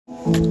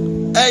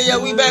Hey, yeah,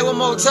 we back one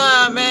more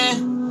time,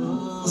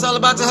 man. It's all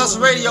about the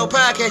Hustle Radio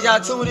podcast. Y'all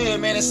tune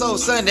in, man. It's Soul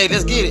Sunday.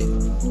 Let's get it.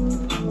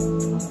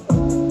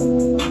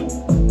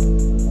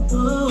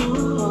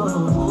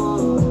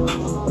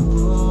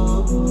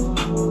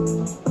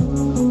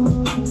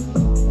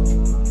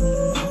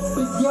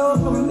 With your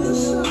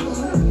permission,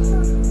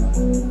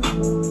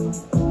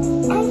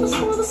 I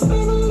just wanna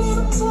spend a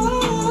little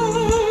time.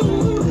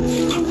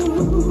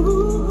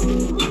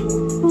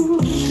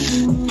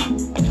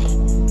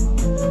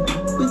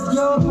 With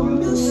your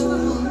permission,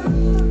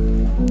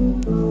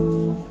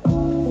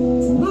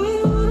 I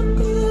wanna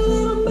be a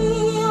little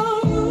bit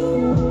on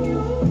you.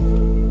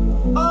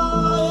 Oh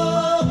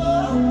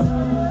yeah.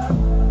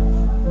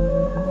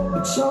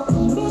 With your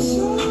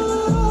permission,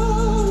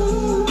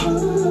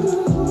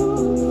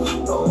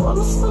 I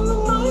wanna spend the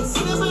night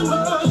sleeping on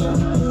you.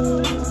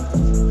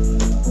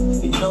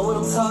 You know what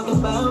I'm talking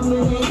about,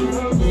 baby.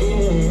 Yeah.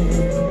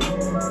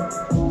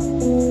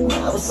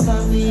 Now it's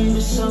time for you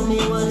to show me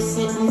what it's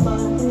hitting for.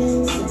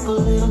 Sip a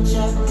little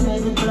jack,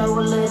 maybe blow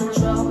a little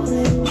drop.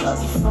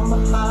 Love you from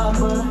behind,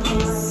 but I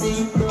can't see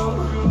you go.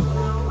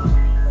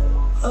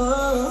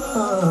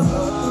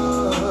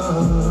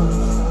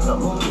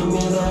 Come on, give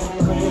me that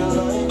green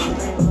light.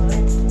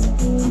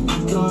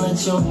 You can let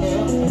your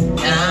hair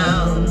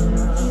down,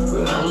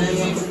 but only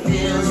if it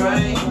feels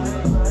right.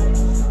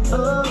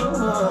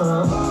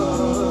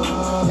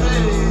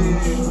 Hey,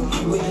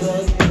 give me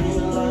that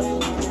green light.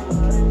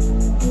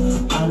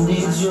 I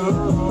need you to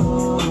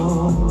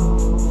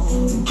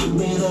give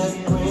me that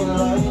green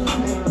light.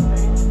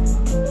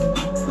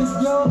 With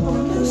your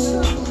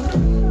permission,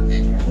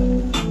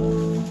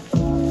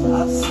 I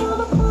just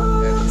wanna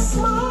put a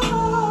smile.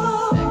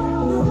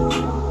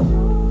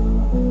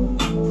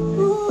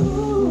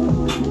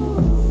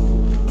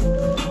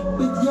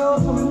 With your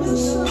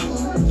permission,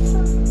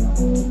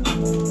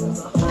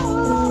 oh,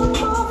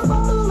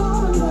 motherfucker,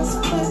 Lord, let's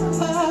get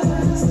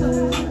past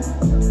it.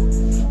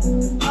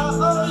 I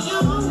owe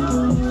you.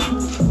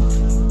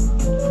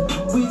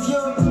 With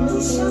your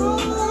permission,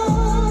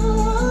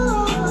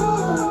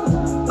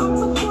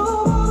 I'ma do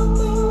all the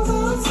things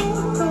that I said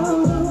I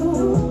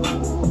do.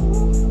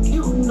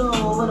 You know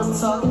what I'm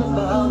talking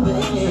about,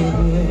 baby.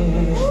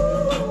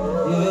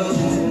 Yeah.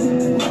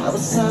 Now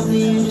it's time for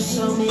you to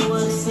show me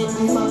what it's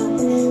hitting for.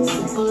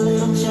 Sip a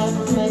little jack,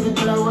 maybe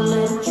blow a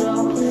little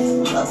drop.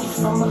 Love you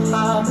from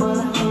behind, but I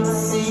can't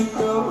see you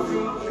go.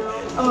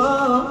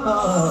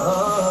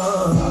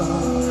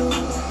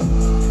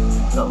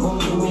 Come on,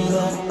 give me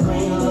that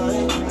green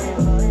light.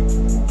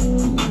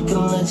 You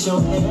can let your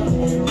hair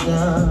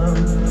down,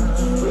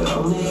 but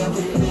only if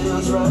it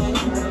feels right.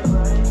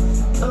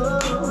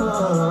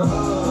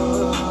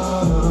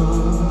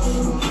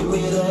 Give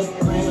me that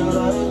green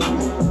light.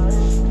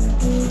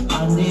 I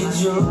need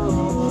you to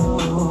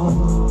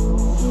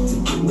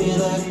give me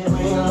that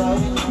green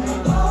light.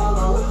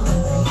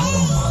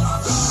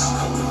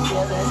 Can you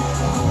get it?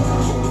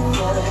 Can you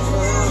get it?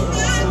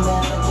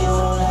 Tonight you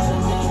won't let a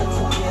nigga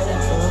forget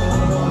it.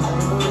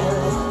 Get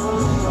it?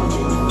 Can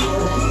you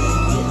get it?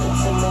 Get it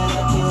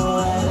tonight you won't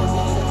let a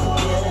nigga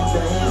forget it,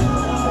 babe.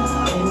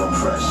 Ain't no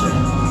pressure,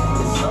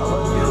 it's all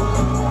on you.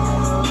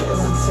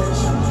 There's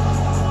attention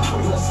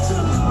between us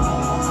two.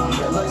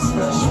 You're like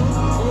special,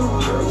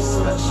 very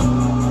special.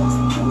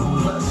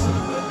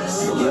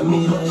 So give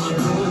me that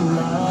green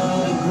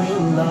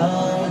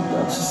light,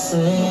 don't you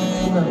say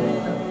no.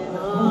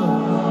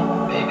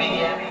 Baby,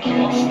 I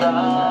can't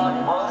stop,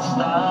 won't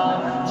stop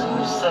till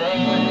you say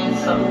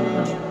so.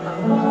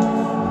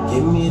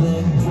 Give me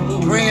that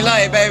Green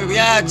light, baby. We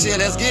out here.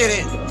 Let's get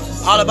it.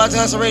 All about the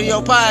Hustle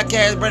Radio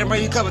podcast.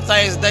 Bring you a couple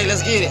things today.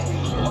 Let's get it.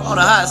 On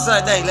a hot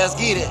Sunday. Let's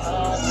get it.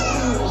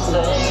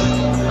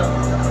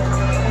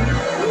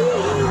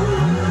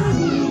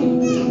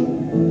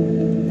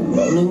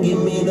 Wanna give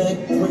me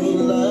that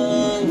green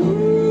light.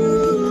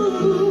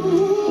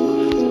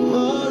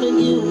 Wanna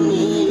give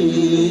me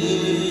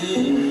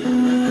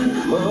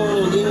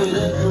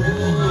that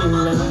green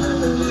light.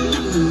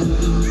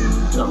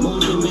 Come on,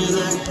 give me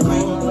that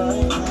green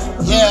light.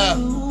 Yeah.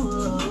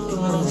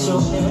 Let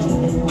your hair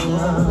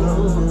down,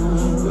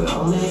 but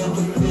only if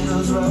it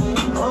feels right.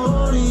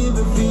 Only if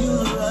it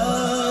feels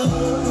right.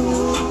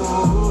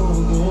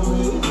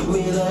 Give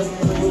me that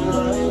green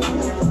light.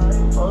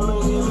 Only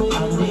give me, I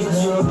need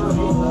your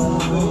green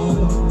light.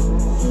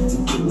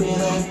 Give me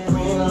that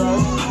green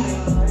light.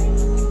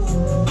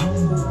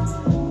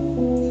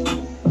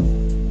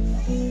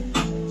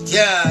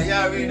 Yeah,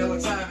 y'all already know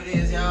what time it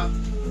is, y'all.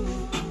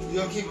 We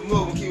gonna keep it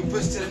moving, keep it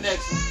pushing to the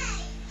next one.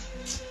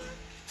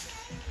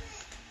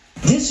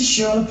 This is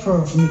Shirley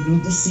Pearl from the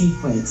group The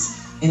Sequence,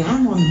 and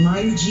I'm on the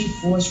Mighty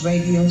G-Force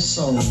Radio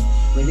Soul,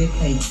 where they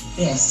play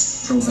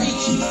best throwback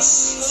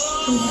hits.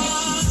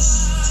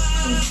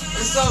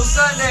 It's so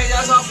Sunday,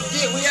 y'all. Don't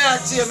forget, we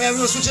out here, man. We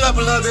gonna switch it up a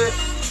little bit.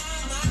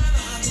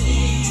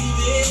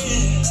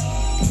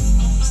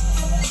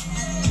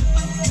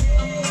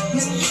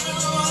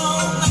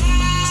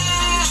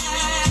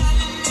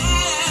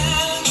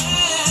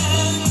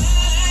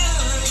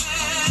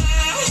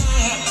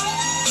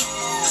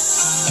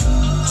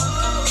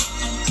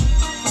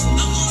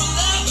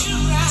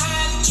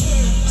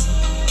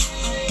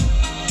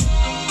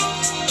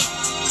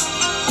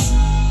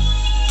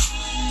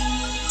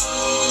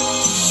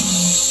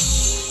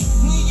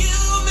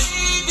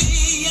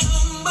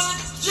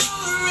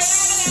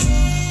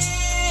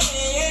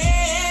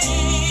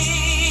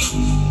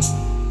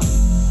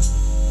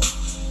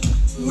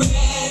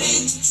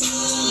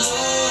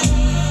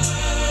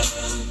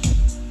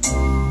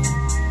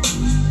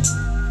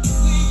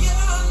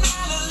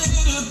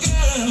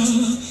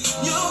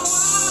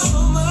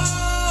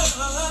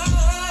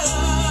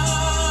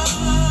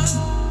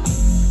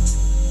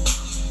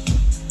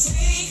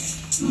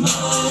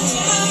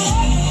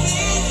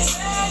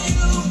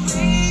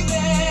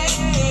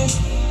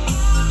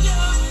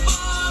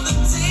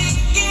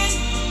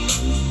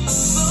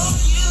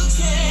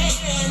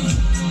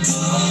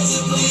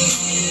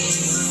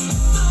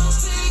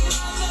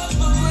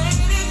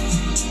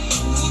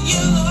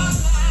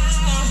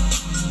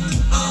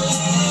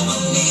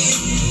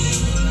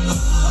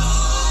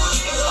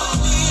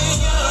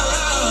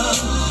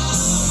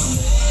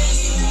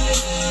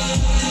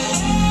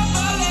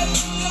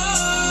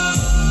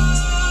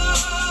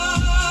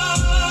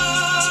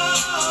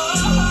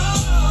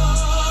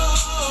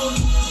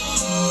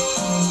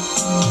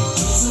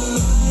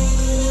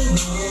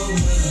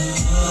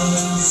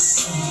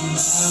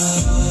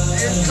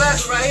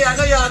 right here, I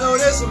know y'all know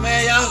this one,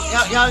 man.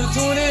 Y'all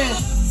tune in.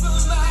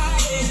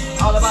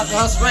 All about the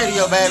Hustle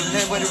Radio, baby.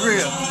 Then with it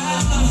real.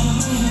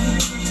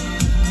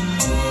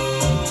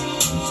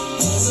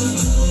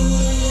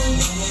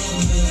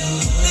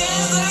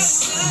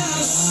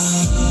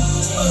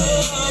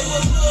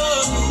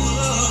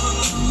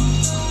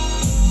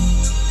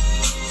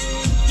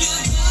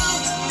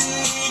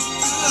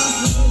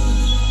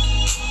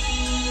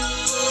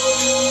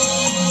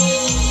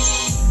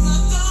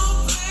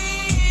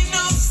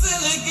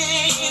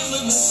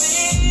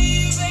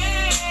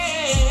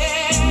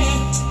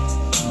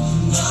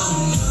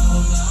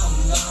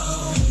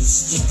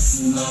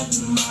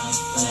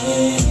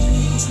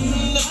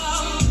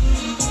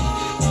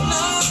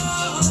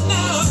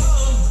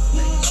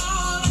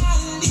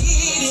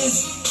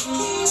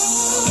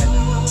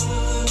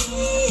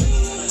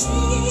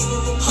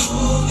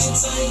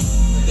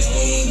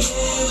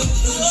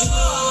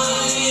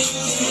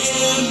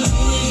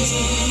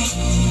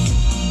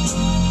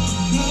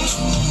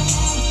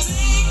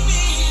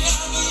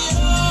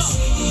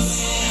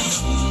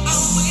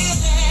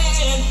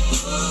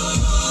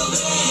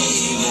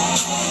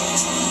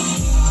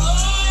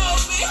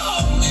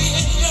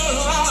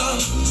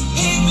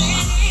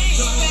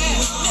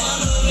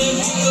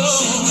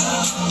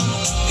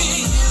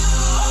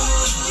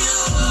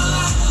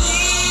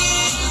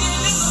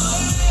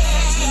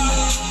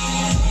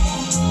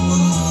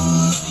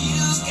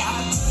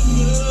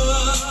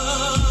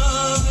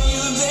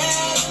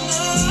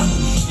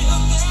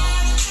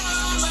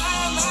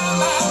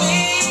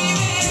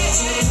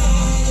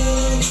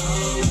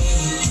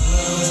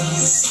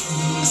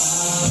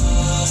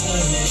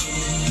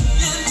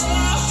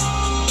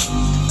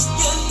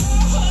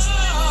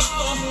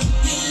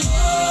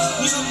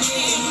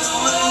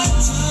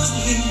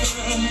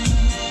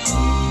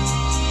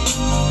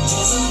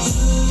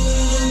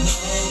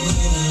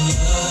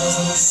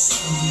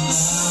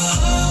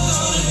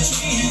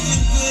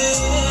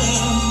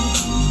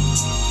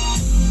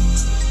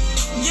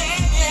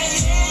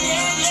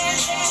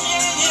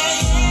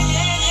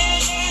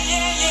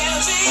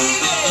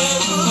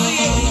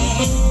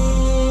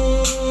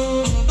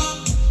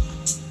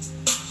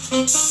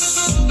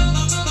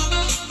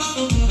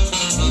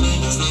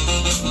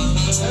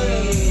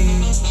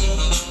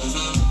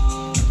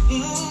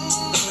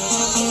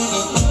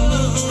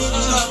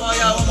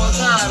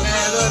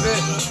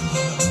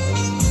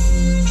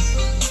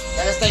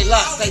 Stay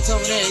locked, stay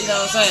tuned in, you know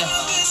what I'm saying?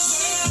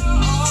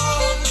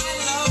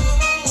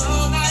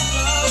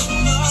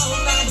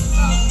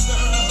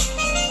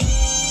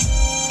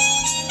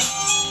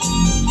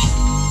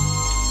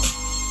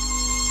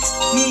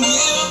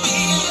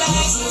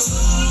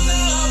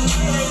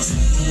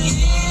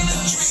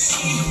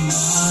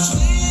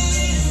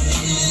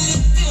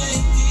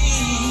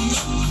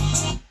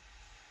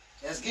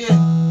 Let's get it.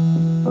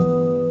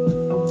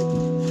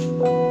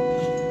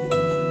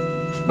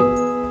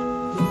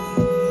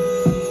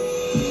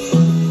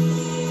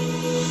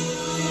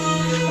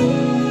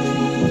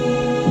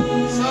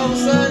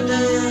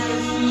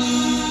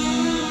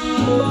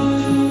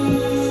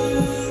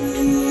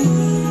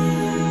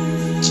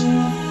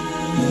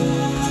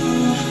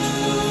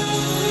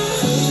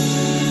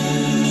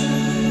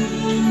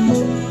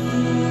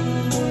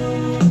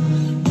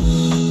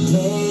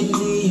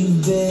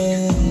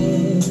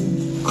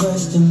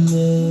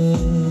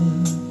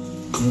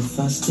 If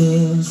I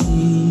still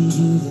see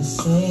you the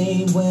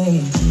same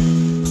way,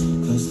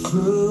 'cause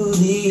through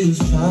these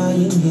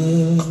trying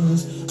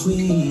years we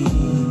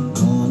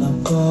gonna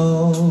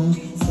both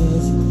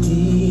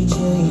physically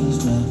change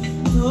now.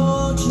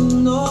 Don't you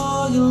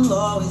know you'll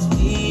always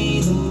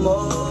be the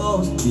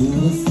most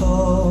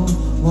beautiful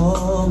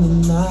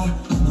woman I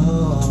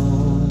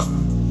know?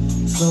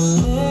 So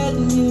let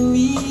me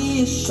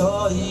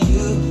reassure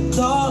you,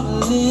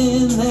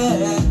 darling,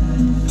 that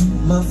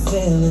my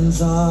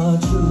feelings are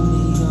truly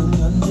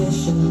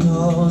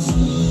unconditional. So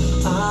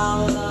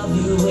I'll love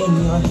you when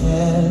your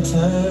hair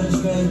turns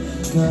gray,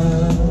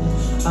 girl.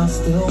 I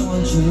still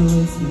want you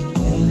if you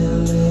gain a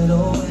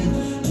little weight.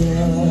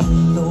 Yeah,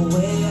 the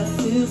way I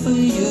feel for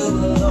you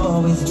will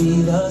always be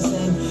the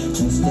same,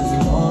 just as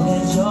long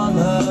as your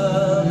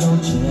love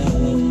don't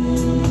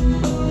change.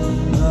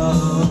 No,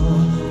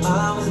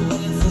 I was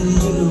meant for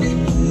you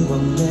and you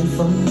were meant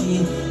for me.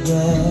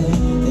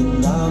 Yeah,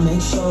 and I'll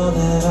make sure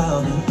that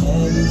I'll be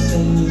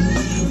everything you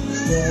need.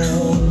 Yeah,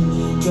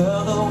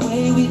 girl, the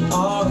way we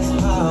are is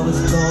how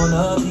it's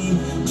gonna be,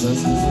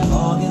 just as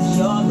long as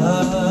your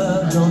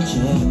love don't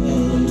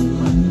change.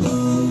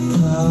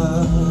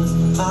 'Cause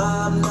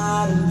I'm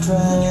not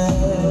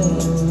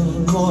impressed,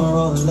 more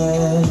or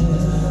less,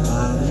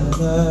 by the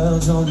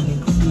girls on the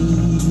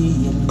TV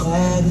and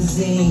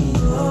magazine.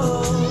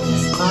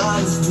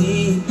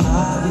 Honestly,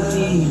 I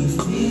believe,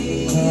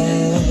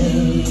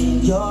 hey,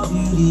 your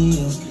beauty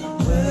is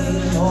way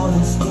more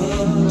than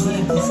skin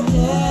deep. 'Cause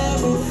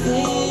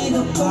everything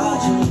about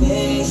you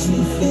makes me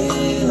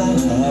feel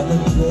like I have the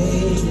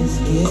greatest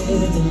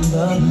gift in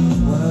the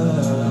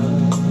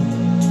world.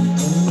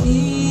 And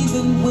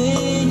even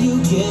when you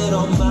get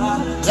on my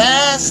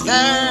last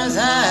nerves,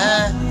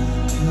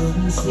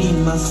 see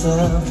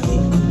myself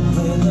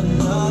with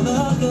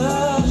another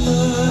girl.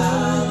 I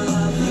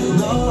love you,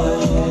 make your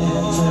hair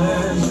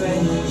turns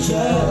red,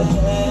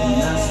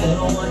 yeah. I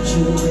still want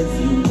you if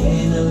you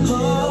gain a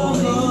little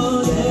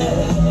weight,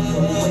 yeah.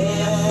 The way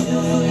I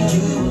feel for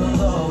you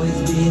will always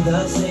be the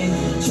same,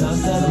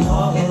 just as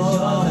long as your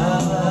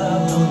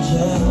love don't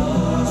change.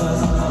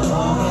 Just as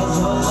long as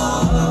your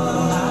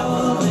love, I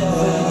will live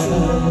for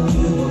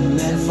you. You were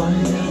meant for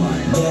me,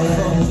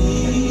 yeah.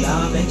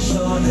 I'll make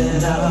sure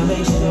that I'll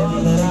make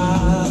sure that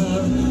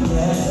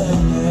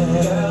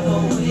girl, the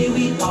way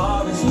we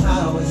are is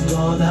how it's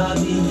gonna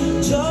be.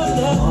 Just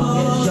as long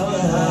as your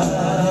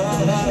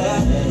love,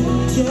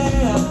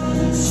 yeah.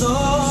 So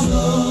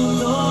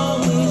don't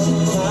waste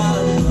your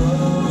time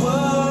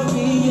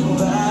worrying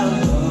about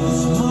the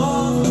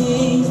small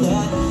things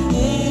that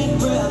ain't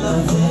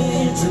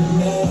relevant to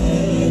me.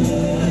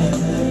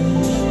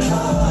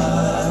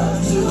 Come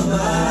to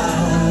my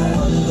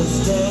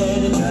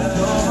understanding, you're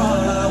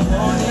all I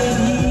want and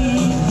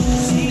need.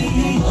 See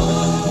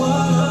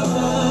what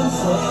I'm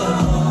saying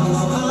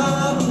is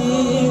I'm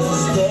here to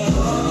stay,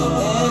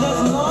 and as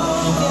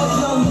long as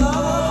your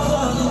love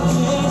doesn't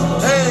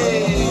change,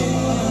 Hey,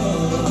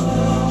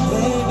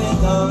 baby,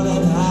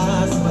 darling, I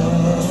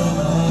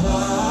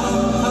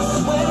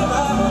swear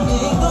I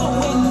ain't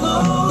going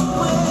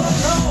nowhere,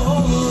 no.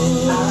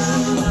 I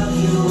love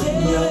you in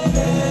your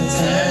hands,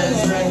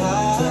 right?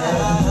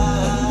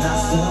 And I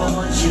still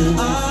want you.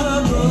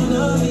 I'm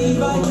gonna be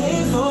right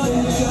here for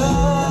you, girl.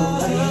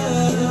 The way I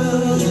feel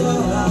for you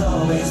will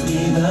always be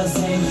the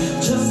same,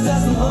 just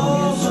as long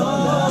as your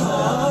love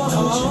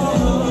don't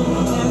change.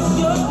 As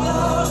your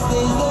love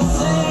stays the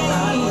same,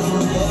 I was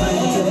meant for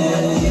you,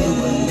 and you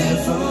were meant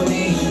for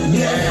me,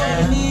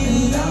 yeah.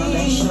 I'll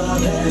make sure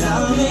that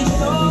I'll make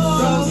sure.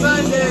 so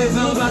Sundays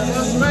on About to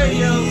Hustle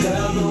Radio.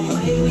 Girl, the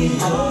way we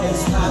are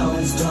is how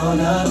it's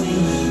gonna be,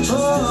 just as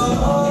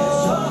long as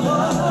your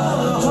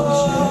love don't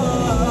change.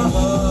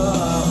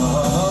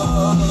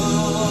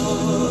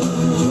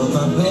 You're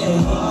my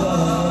baby,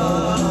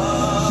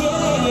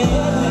 yeah.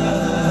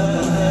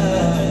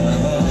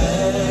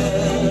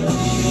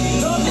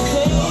 Don't you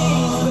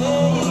change,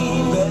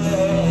 baby,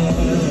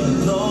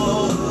 no.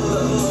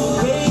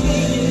 Baby,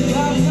 you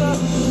got to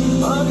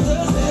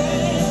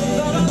understand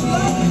that I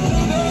love you,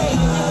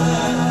 baby.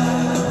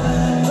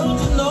 Don't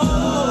you know?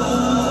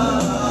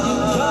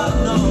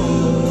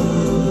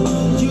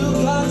 You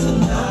got to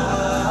know.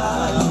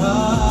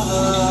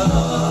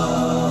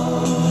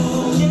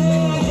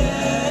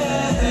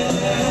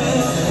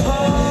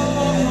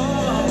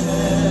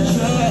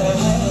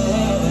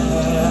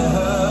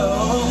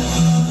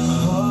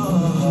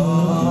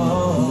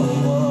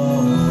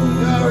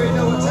 You already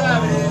know what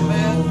time it is,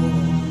 man.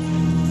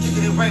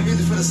 Kicking and bring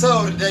music for the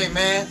soul today,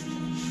 man.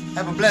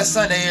 Have a blessed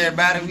Sunday,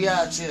 everybody. We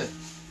out here.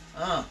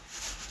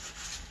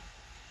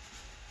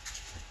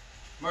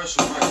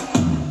 Commercial break.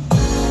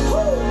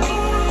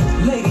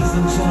 Ladies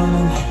and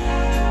gentlemen,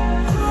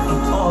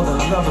 and all the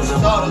lovers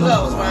of All the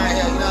lovers right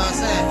here, you know what I'm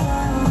saying?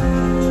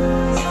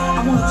 I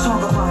want to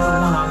talk about the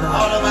one I love.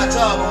 All of my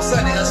talk on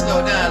Sunday, let's slow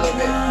down a little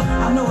bit. I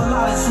know a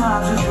lot of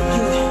times we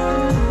forget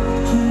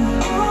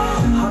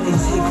how they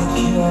take good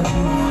care of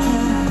you.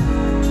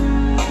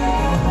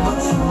 But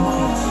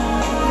tonight,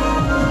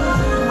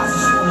 I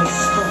just want to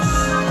express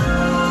the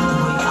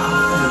way I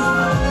feel.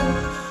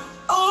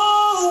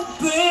 Oh,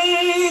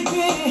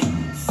 baby,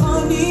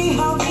 funny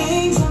how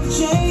things have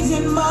changed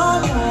in my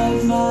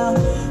life now.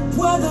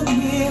 Whether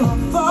near or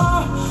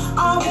far, I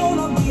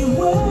wanna be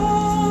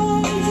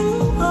where you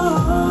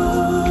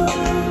are.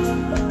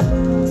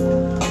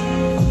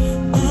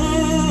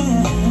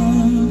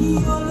 And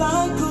you're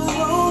like a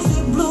rose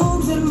that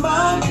blooms in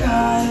my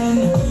garden,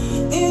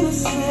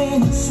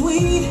 innocent and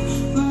sweet,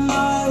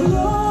 my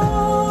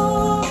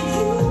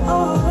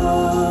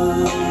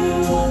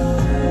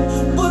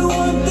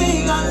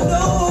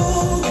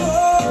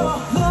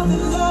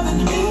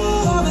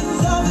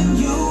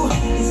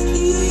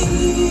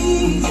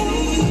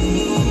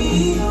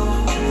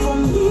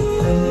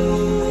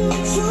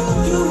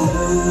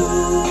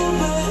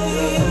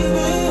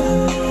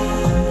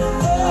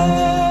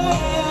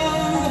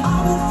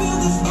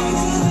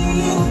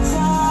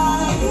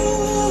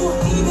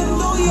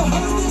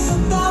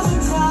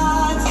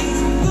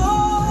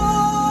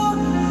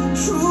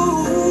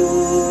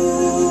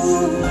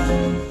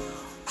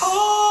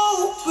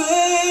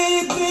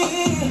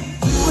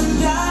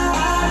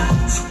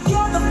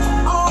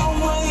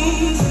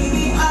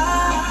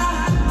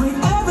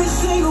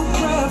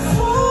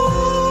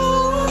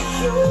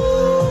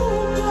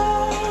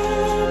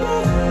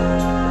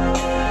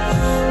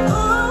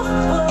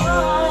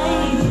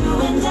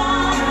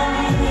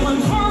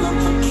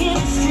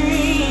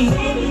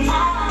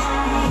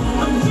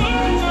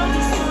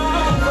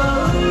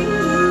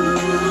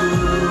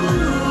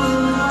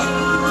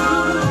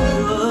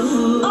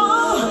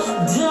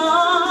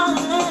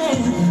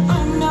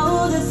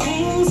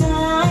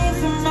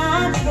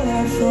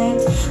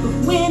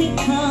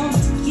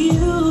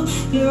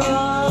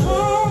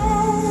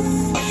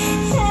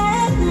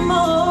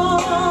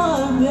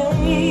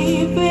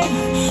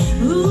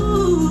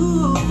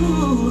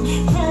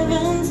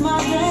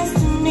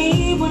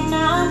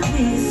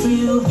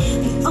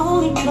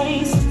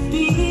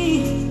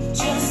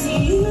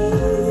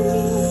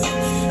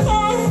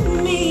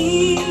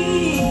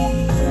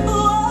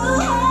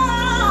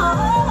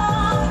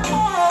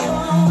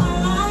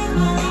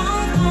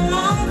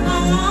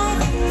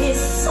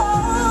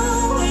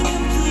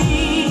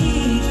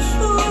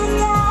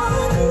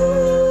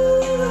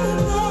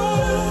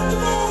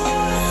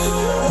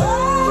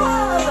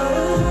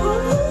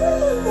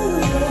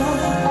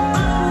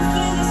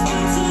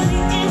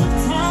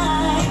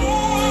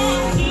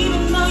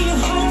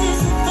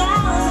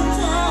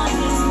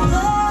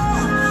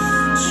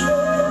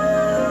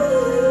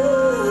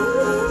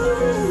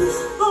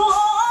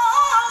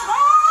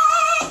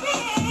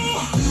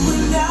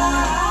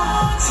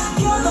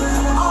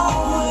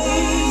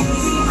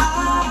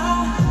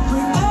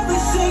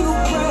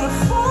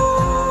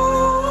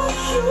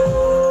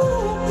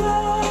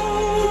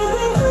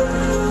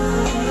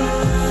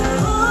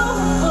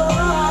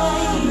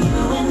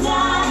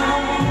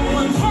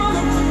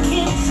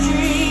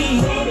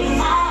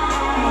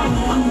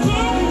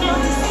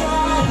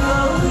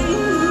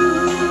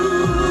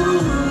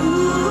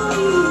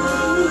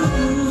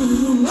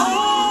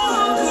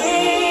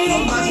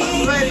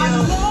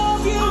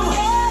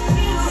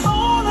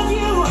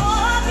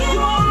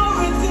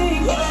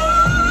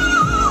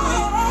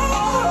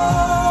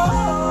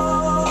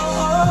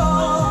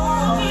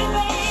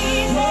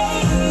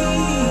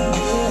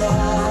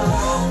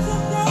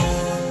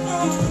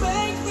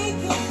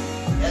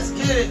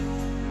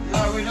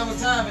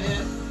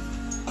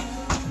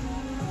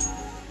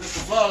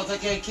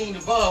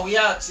Kingdom Bond. We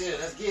out here.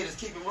 Let's get it. Let's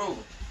keep it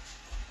moving.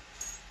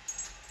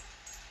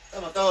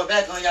 I'm gonna throw it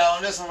back on y'all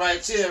on this one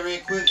right here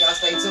real quick. Y'all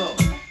stay tuned.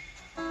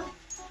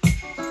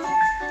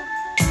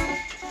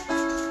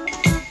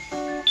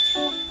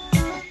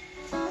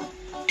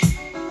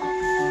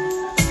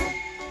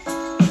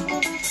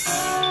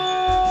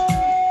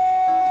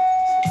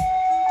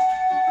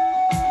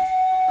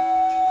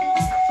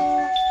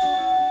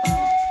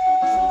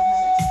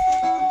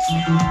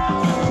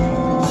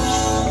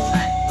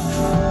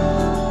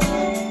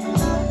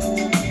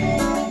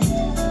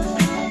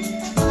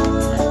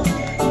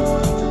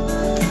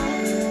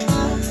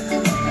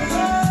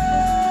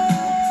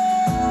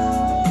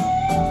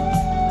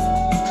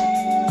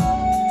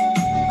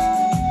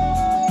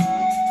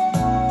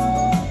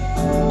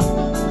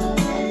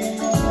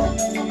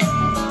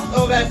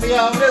 Back for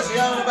y'all this,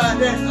 y'all know about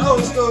that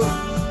old school.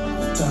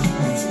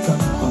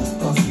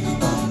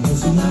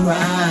 Messing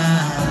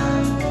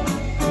around.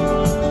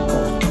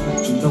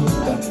 But you know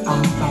that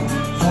I'm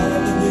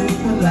trying to live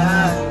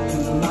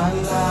my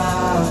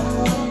life,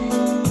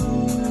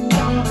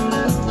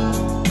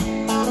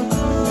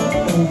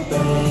 oh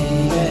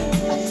baby.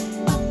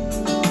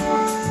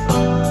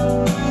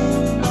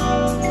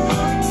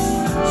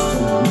 So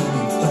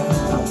many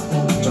times I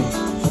want to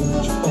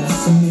hold you close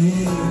to me.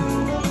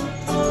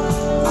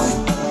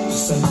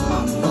 Say I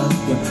love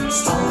you,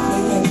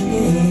 softly and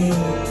near,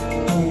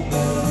 oh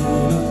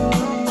baby.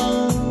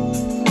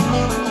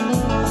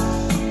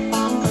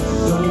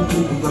 Don't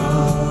keep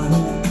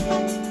running.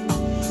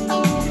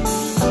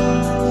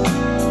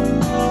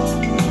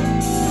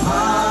 My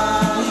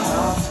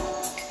heart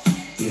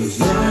is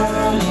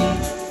yearning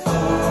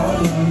for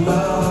your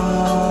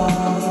love.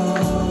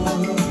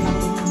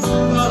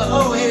 All the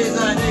old heads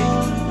out there,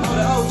 all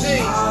the OGs.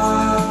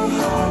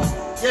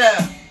 Yeah.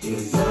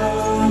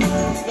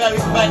 Gotta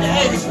be about the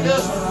 80s for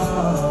this one.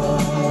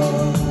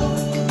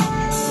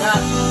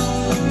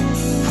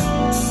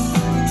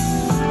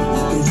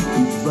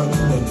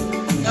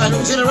 Y'all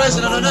new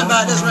generation don't know nothing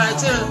about this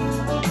right here.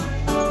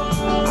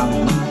 I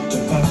need to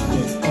have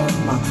you as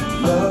my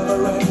lover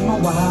and my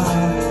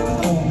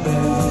wife, oh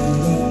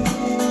baby.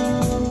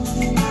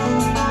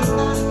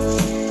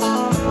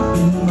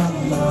 Be my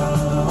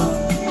love.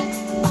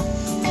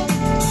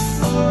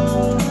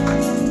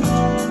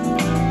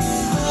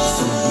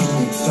 So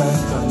many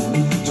times I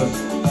need to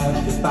have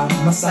you by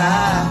my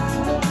side,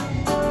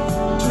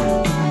 to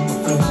be my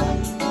friend,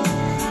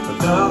 my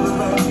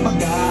lover and my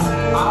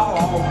guy,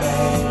 oh baby.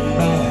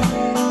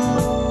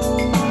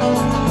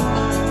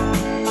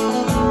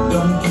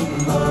 Don't keep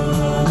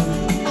running.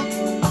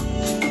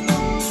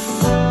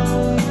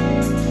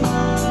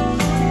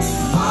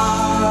 My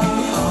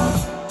heart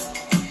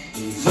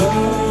is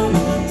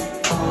yearning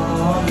for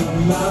your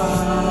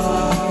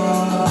love.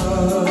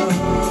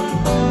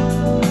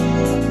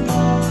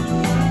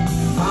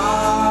 My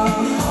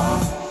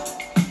heart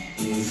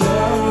is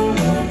yearning.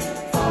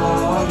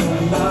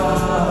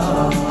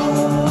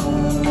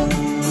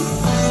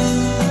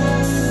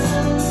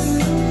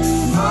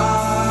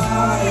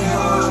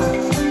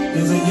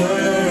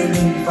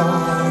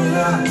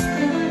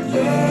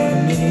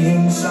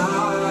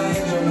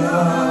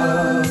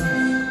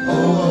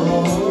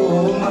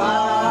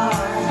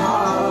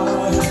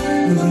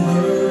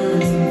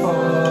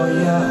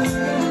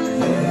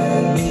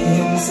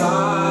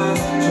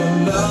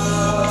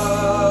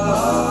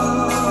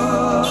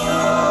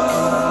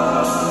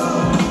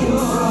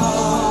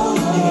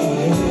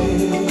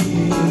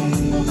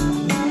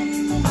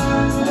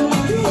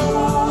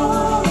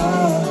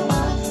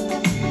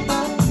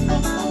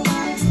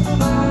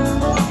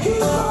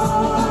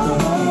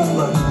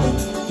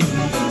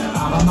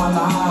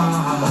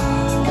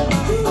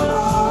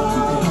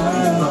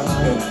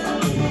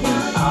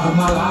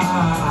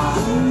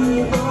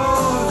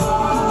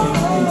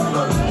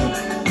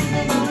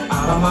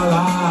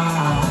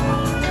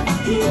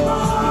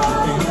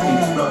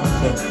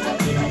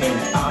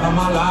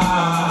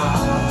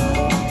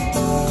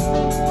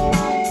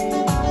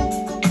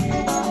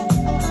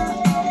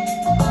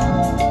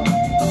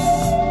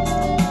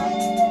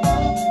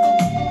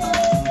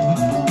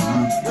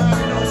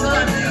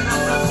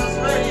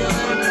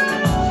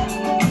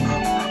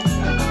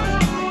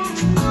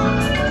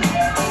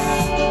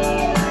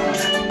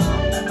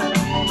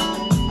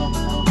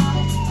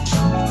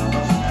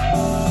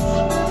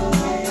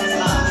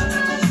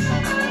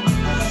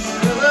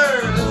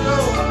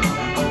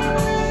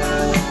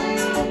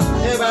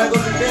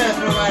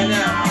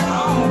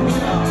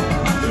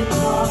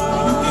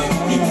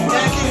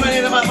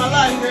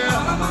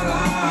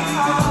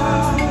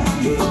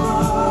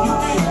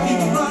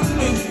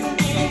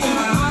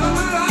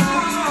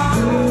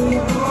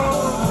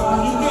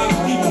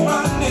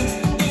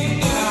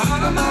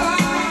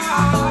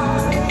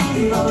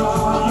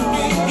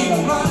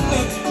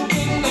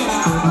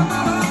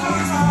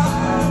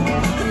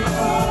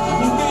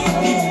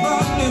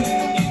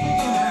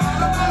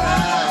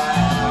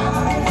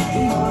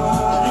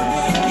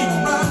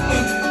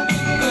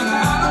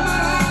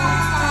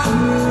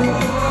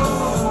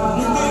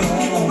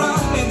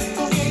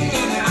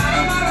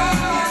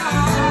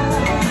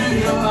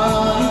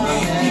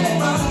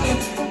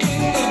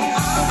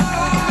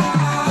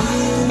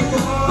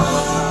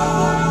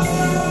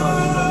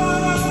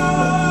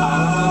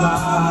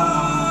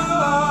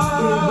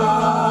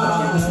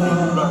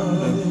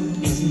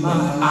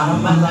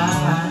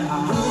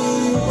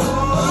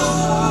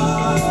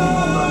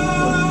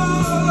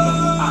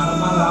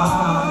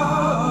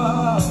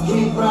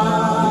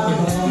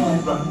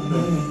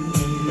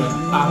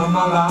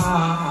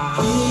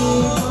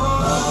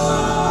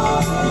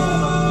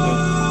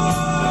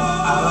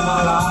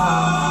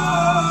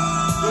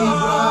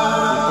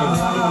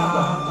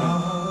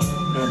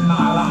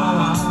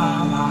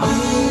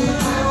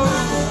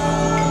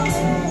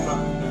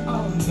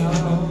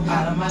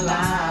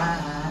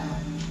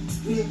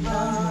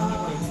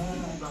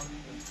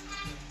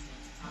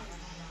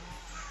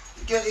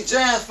 Got these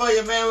jams for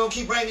you, man. We'll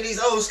keep bringing these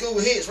old school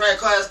hits, right?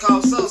 It's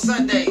called Soul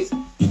Sundays.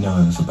 You know,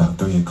 it was about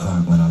 3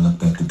 o'clock when I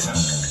looked at the time.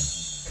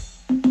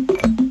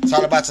 It's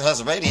all about your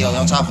hustle radio.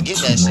 Don't y'all forget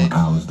that shit.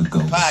 Hours to go.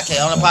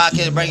 Podcast. On the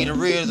podcast, bring you the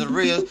real,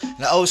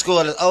 the old school,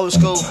 and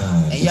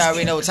you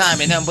already know what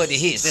time and nothing but the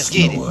hits. Let's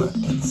get it. Slower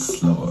and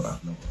slower.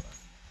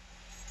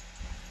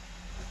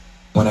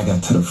 When I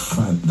got to the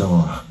front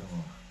door,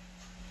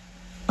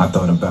 I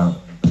thought about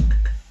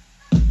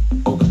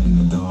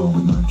opening the door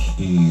with my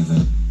keys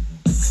and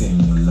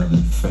seeing your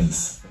lovely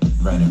face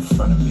right in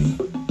front of me.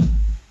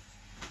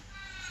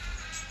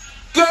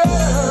 Girl,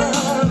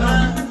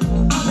 I've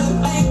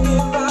been thinking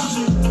about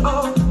you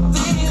all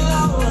day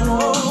long,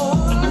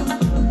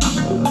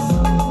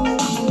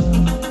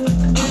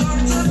 and I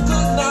just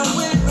could not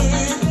wait,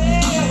 baby,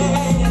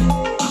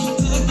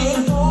 to get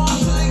home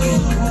to you.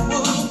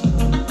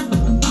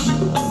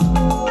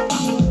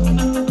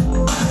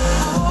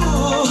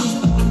 Ooh,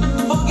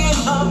 forget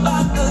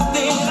about the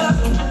dinner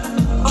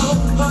on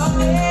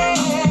Monday.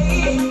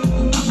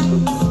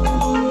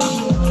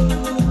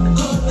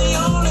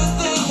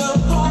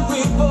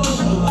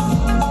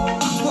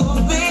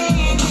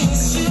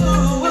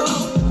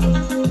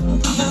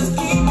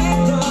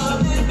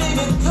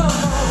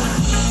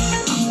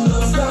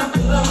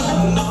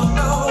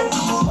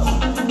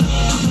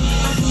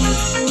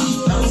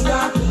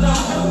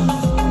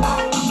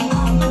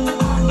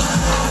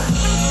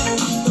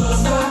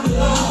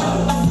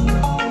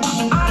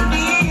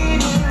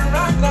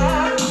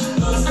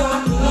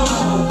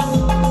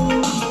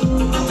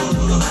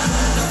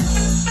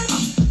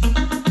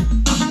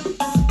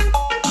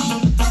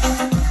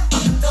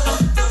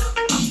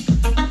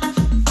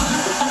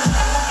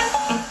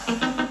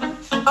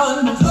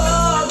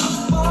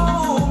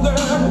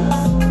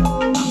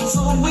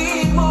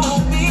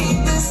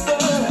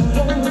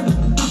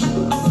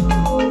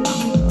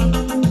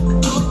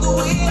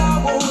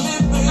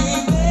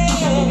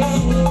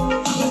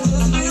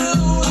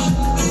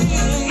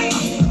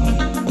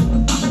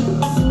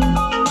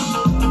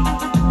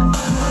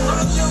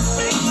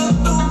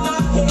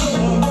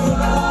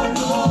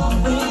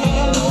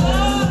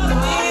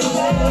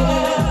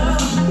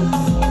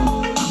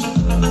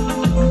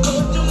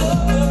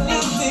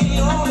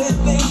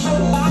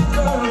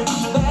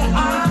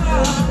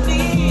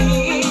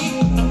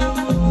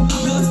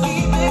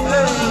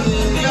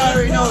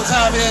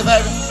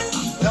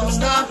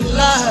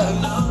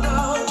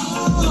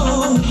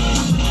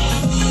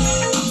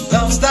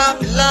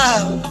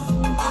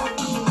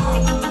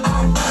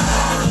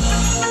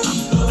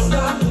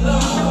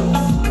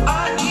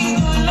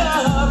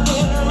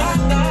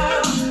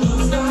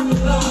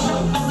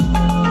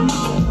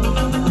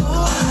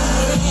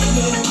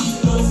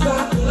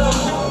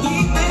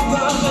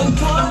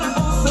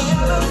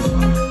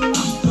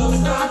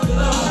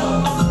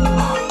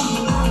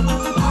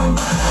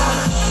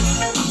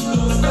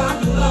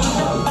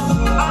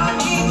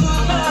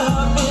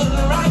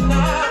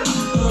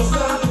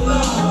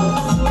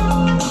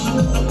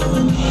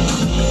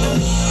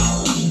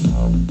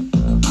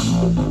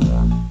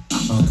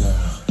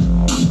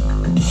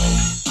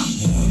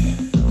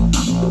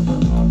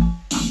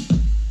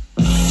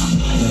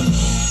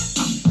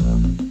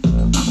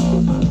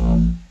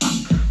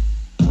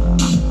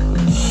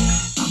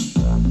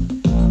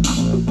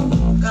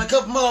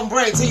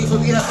 Break till you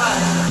forget about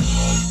it.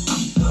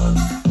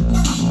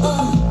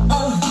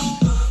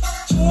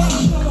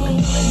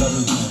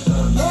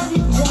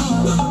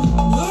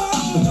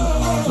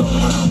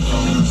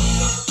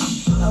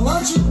 I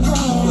want you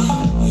back.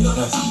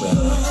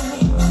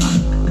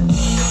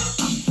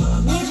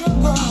 Need your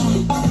boy.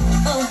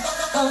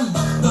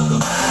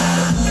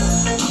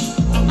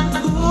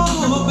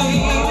 Ooh,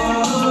 baby.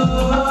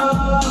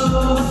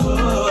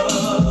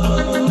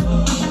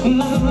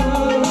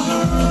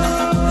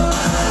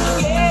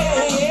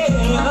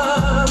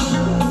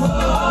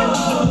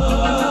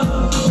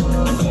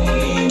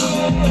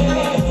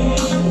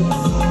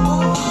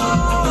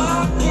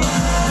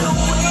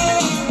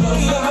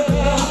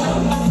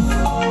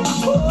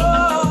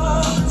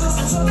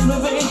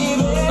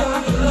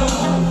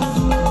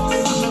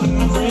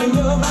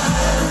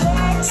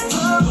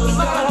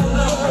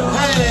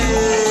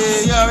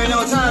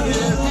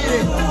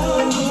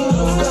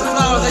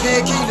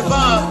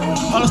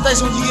 On the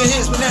station when you get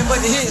hits with nothing but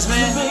the hits,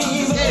 man.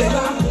 Let's get it.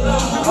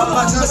 All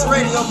about Hustle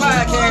Radio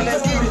podcast.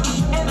 Let's get it.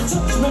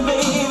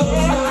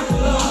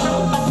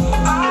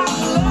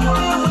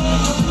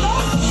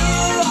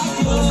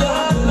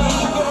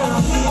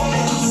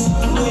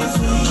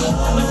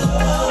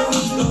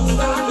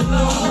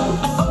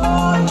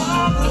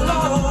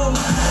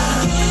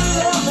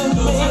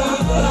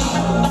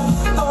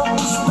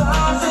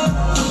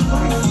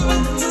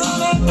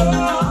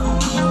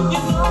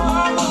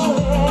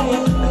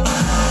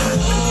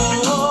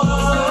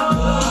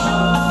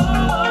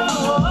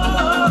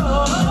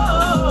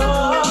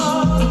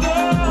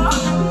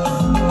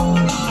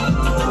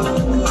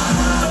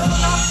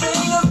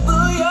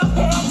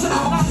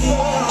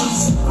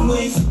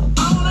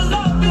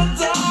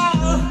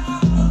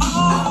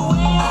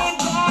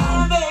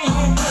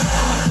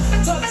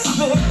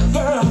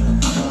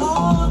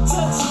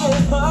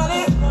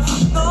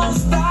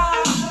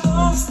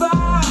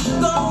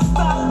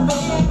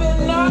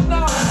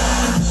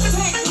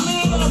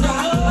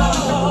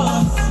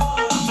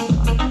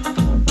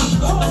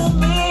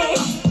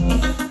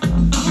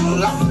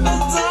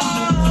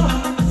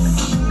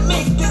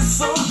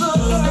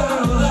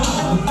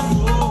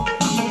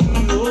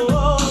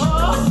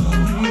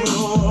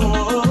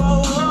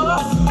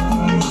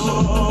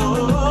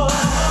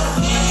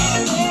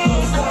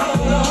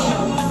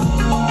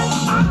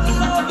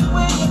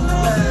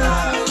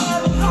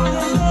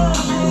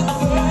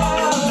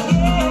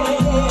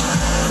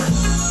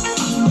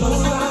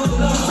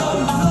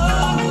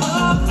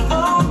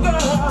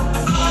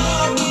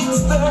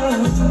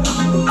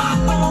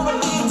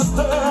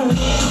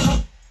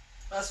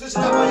 switch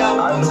it up on y'all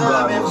one more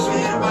time, man, before we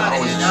hit about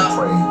it, y'all.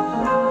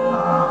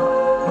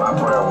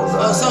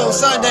 So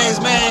Sundays,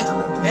 man,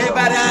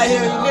 everybody out here,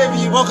 you living,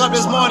 you woke up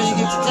this morning, you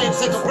get to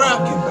take a breath.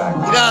 You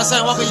know what I'm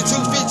saying? Walk on your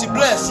 2 feet, you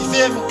blessed, you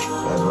feel me?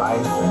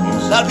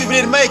 A lot of people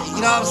didn't make it,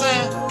 you know what I'm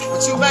saying?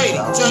 But you made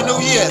it to a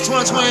new year,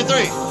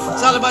 2023.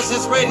 It's all about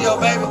this radio,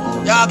 baby.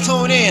 Y'all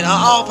tune in on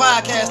all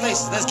podcast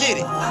stations. Let's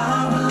get it.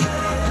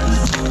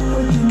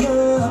 Waking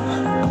up,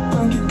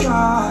 thanking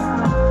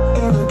God.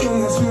 Every day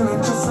is feeling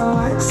just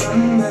like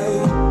Sunday.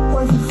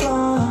 When you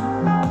fly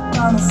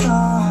down the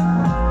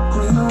side,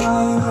 green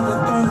light,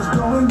 everything is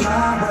going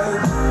my way.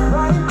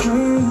 Riding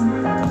clean,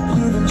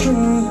 living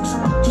dreams,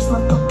 just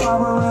like the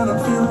power, and I'm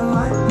feeling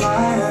like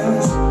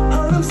lions.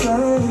 Heard him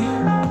say,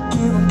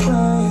 give him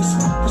praise.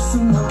 But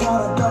see my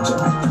God, I got you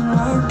acting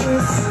like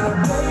this. And a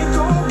day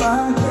go by,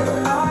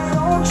 I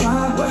don't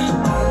try, but I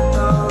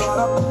got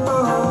up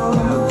above.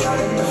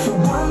 And if you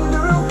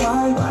wonder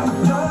why I'm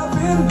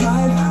loving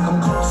right, I'm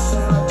close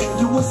and I tell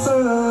you what's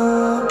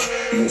up.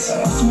 Yes,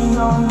 ask me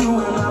how I'm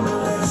doing, I'm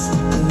blessed.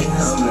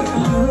 Yes,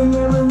 living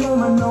every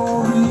moment, no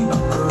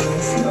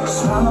regrets.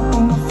 Smile up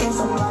on my face,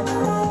 I'm like,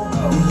 oh,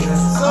 yes,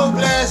 So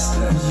blessed.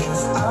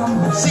 yes, I'm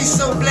blessed. She's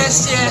so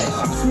blessed,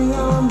 yeah. Ask me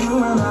how I'm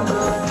doing, I'm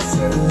blessed.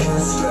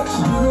 Yes,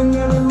 living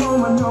every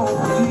moment, no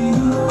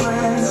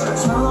regrets.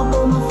 Smile up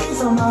on my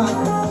face, I'm like,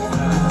 oh,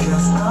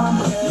 yes, I'm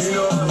blessed.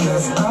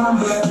 Yes, I'm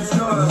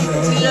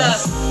blessed. Yes.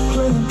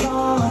 Playing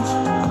cards,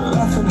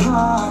 laughing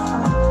hard,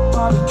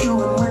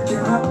 barbecuing,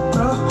 waking up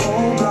the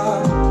whole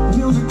block.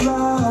 Music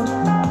loud,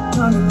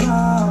 turning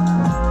loud.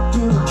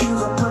 Little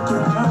kids are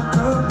working out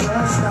the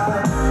best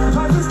side.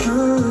 Life is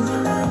good,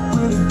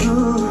 really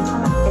good,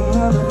 and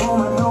every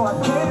moment, no, I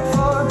can't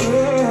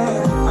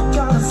forget. I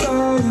gotta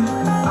say,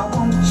 I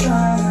won't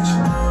change.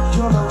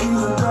 You're the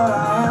reason that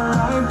I am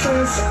like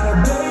this. And a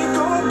day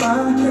go by,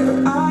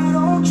 I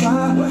don't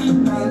try, but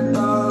thank the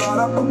Lord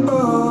up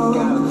above.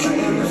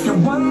 And if you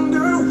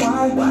wonder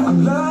why I'm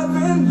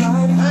loving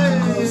life,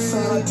 cause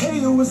I tell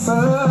you what's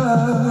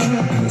up.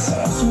 Just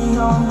ask me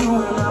how I'm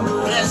doing, I'm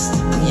blessed.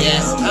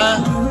 Yes,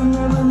 Living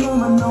every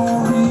moment, no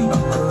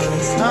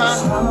regrets.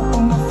 Smile up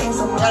on my face,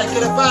 I'm Gotta like,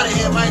 get up out of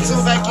here, man.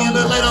 Tune back in a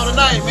little later on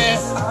tonight, man.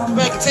 We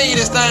better continue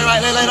this thing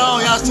right later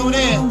on. Y'all tune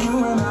in.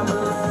 doing, I'm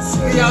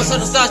blessed. Y'all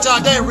something to start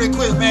y'all day real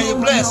quick, man. You're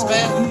blessed,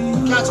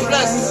 man. Count your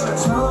blessings.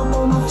 Smile up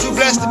on my face, Too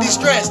blessed to be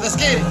stressed. Let's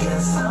get it.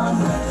 I'm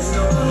blessed.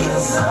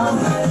 Yes, I'm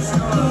blessed.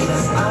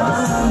 Yes, I'm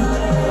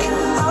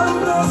blessed. I'm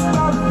blessed.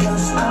 I'm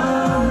blessed. I'm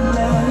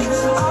blessed.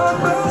 I'm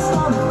blessed.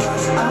 I'm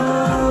blessed.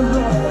 I'm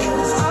blessed.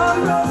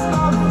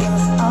 I'm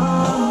blessed. I'm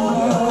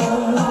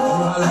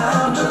blessed.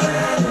 I'm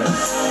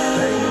blessed.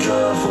 Thank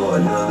God for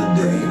another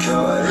day.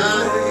 God,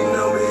 everything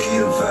know me,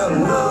 you found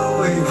another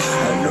way.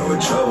 I know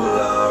it's trouble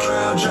all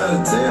around, trying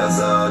to tear us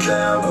all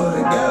down, but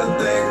I gotta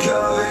thank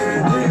God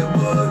every day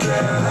above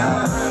ground. I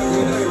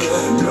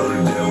know the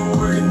devil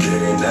working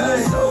day and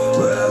night,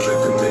 but I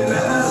look him in the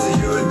eyes and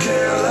you a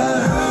damn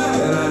lie.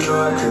 And I know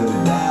I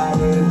could've died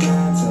in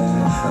that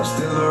time. I'm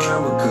still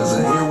around because I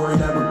ain't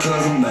worried out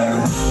because I'm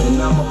mad.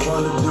 And I'm up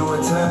on the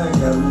doing time,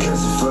 got a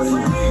message for you.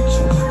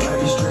 Might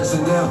be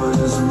stressing out, but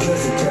it's a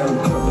blessing kind of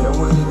come. And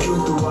when you do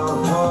through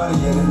all the party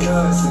and the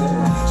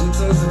nonsense, just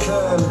take some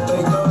time to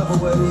thank God for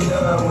what he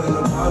done. When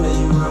the partner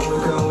you run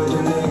with come with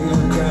the nigga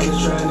who kinda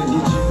trying to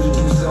get you to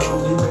do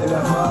something, you better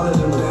not follow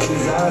them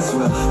dummies. I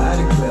swear, I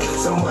declare,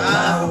 someone I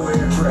will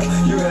wear prayer.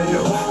 You gotta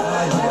know,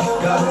 I dare.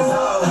 God is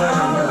all I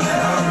can know.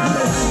 I'm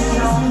blessed.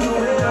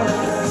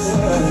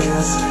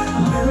 Yes,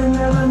 living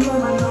every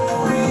moment, no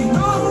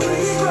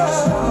regrets.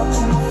 Smile up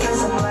on my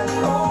face, I'm like,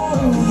 oh,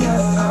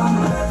 yes, I'm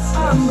blessed.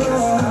 I'm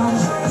blessed.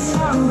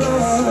 I'm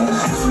blessed.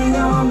 Ask me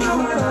how I'm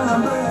doing,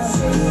 I'm blessed.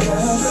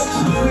 Yes,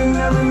 living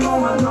every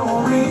moment, no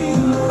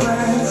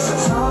regrets.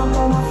 Smile up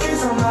on my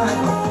face, I'm like,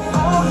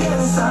 oh,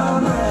 yes,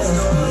 I'm blessed.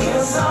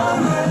 Yes, I'm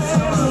blessed.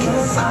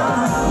 Yes,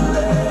 I'm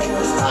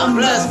blessed. I'm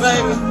blessed,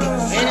 baby.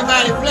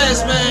 Anybody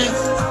blessed, man?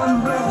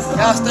 I'm blessed.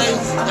 Y'all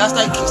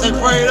stay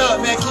prayed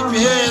up, man. Keep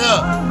your head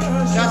up.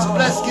 Got your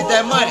blessed to get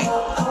that money.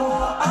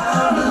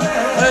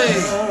 Hey.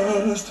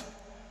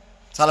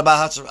 It's all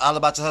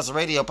about your Hustle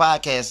Radio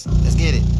podcast.